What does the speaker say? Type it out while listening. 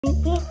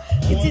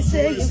It is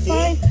say you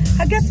fine.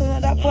 I get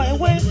another boy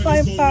when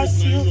fine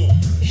pass you.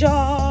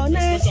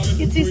 Johnny,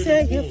 it is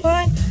say you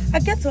fine. I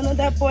get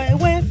another boy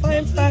when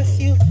fine pass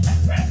you.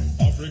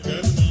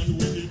 African man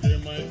with the day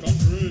my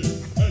country.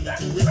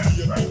 Anything with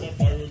the number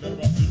fire will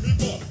never see me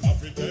but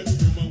African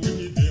woman with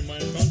the day my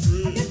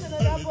country. I get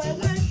another boy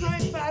when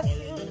fine pass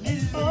you.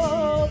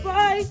 Oh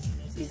boy,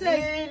 he said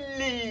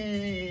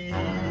LiLi,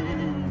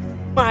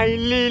 my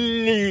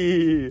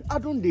LiLi. I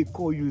don't they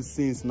call you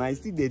since now.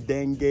 See the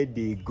dengue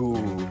they go.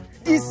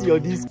 This your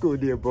disco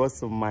they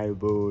boss on my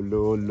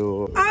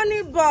bololo.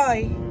 Honey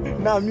boy.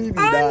 Now me be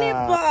Honey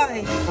that.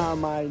 boy. Now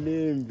my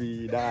name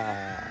be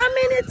that. How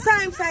many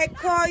times I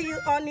call you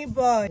honey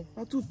boy?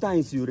 Now 2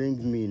 times you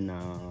ring me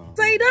now.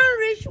 So you don't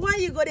reach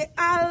when you go to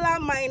holler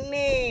my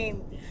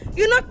name.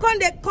 You not come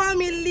they call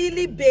me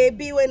LiLi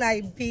baby when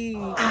I be.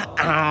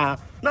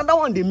 Now that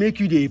one they make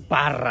you the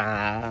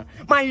para.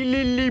 My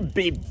LiLi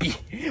baby,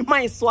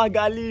 my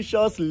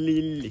swagalicious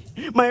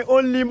LiLi, my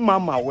only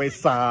mama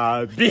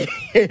wasabi.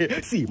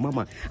 See,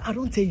 mama, I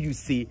don't tell you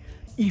say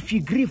if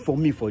you agree for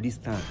me for this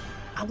time,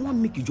 I want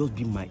make you just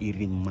be my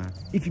earring man.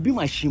 If you be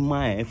my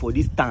shima for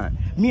this time,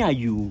 me and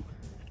you.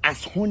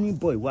 As honey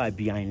boy, why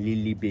behind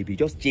LiLi baby?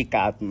 Just check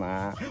out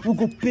now. We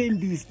go paint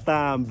this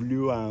time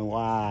blue and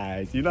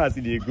white. You know how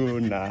they go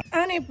now.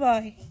 Honey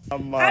boy,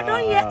 Mama. I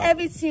don't hear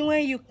everything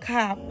when you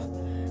cap.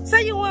 So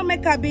you want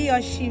make her be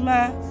your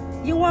shima,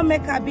 you want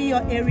make her be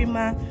your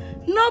erima.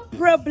 No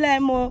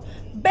problemo.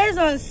 Based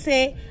on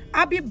say,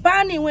 I be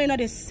banning when you know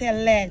the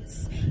select.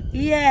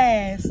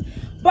 Yes.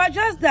 But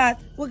just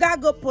that, we gotta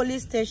go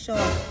police station.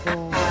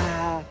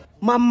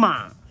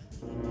 Mama.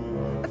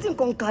 I think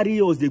on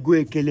carry us they go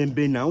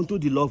Ekelembe now into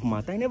the love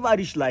matter. I never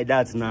reach like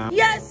that now.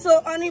 Yes,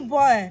 so honey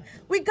boy,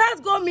 we guys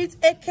go meet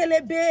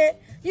Ekelebe.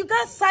 You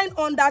guys sign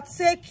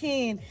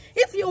undertaking.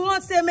 If you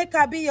want say make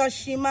her be your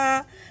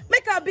shima,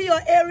 make her be your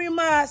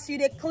erima as you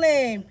dey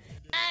claim.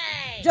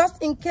 Hey.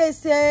 Just in case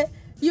say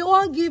you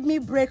won't give me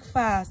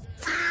breakfast,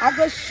 I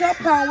go shop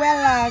and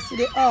well as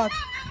the hot.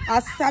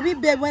 As sabi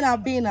babe when I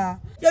be now.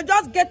 You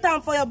just get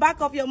them for your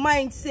back of your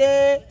mind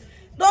say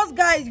those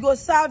guys go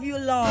serve you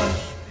lunch.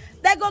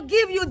 They go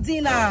give you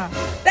dinner.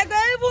 They go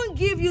even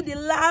give you the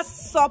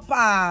last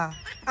supper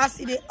as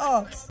it is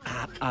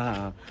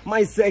hot.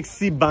 My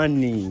sexy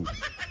bunny.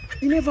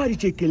 You never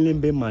reach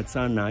Ekelembe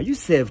Matana. You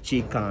self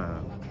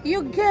chicken.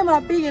 You game a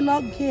big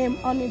enough game,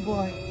 honey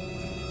boy.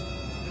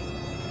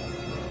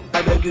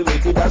 I beg you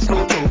make it that's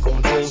no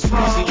control.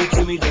 See you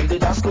kill me then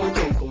that's no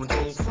control.